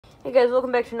Hey guys,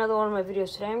 welcome back to another one of my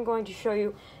videos. Today I'm going to show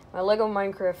you my LEGO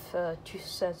Minecraft 2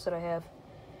 sets that I have.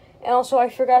 And also I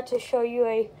forgot to show you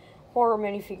a horror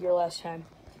minifigure last time.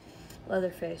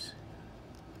 Leatherface.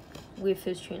 With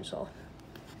his chainsaw.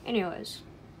 Anyways.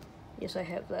 Yes, I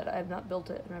have that. I have not built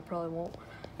it and I probably won't.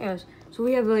 Anyways, so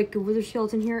we have like a wither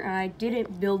skeleton here, and I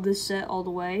didn't build this set all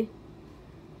the way.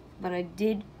 But I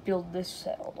did build this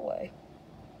set all the way.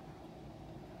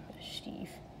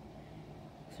 Steve.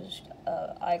 This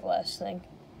eyeglass thing.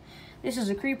 This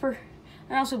is a creeper.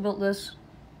 I also built this.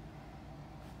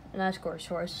 And that's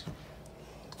Gorsaurus.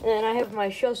 And then I have my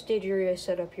shelf stage area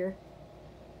set up here.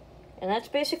 And that's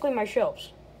basically my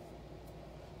shelves.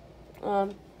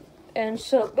 And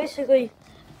so basically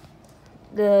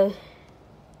these are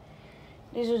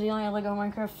the only LEGO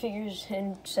Minecraft figures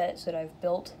and sets that I've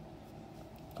built.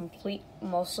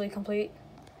 Mostly complete.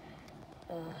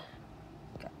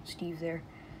 Got Steve there.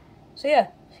 So yeah,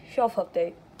 shelf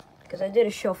update. Because I did a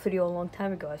shelf video a long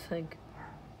time ago, I think.